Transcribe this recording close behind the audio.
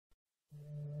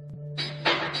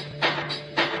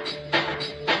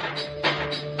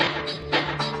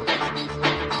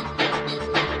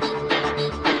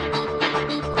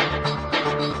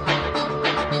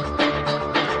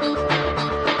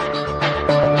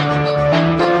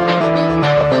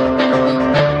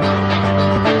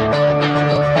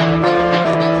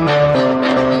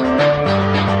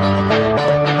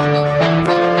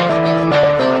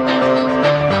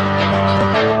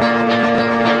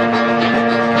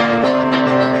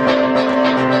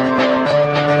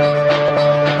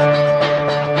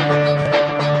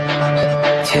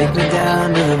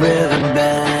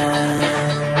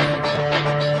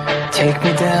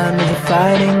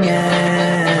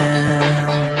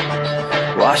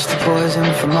Wash the poison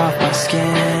from off my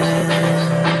skin.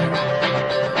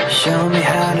 Show me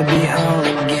how to be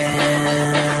whole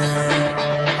again.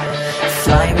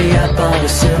 Fly me up on the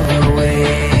silver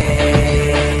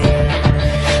wave,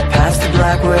 past the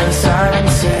black where the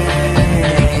sirens sing.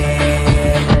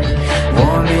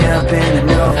 Warm me up in the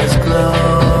Nova's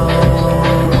glow,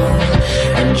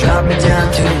 and drop me down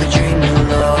to the dream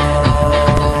below.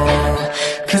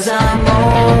 'Cause I'm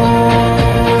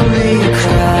only a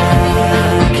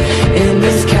crack in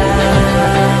this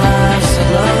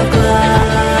castle of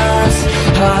glass.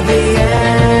 Hardly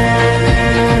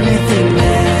anything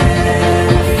there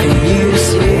for you to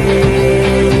see,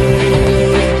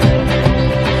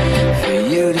 for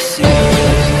you to see.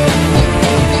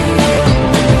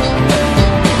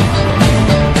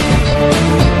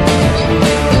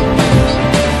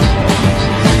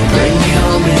 Bring me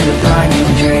home in a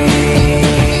blinding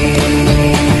dream,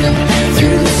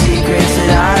 through the secrets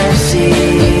that I have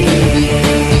seen.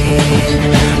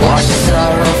 Wash the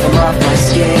sorrow from off my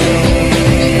skin,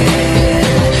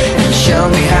 and show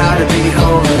me how to be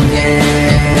whole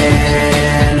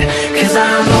again. 'Cause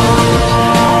I'm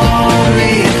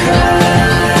only a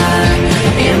crack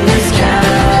in this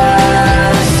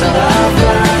castle of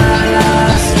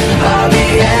glass. I'll be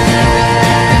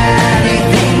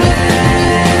anything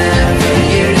there for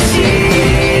you to see,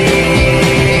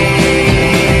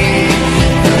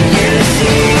 for you to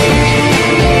see.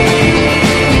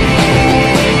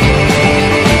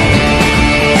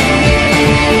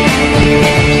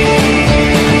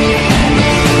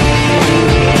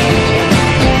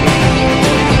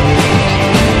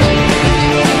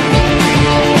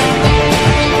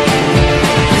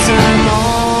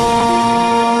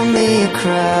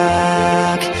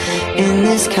 Crack in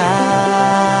this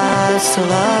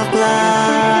castle of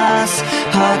glass.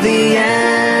 Hardly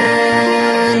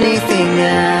anything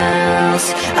else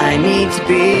I need to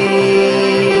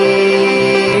be.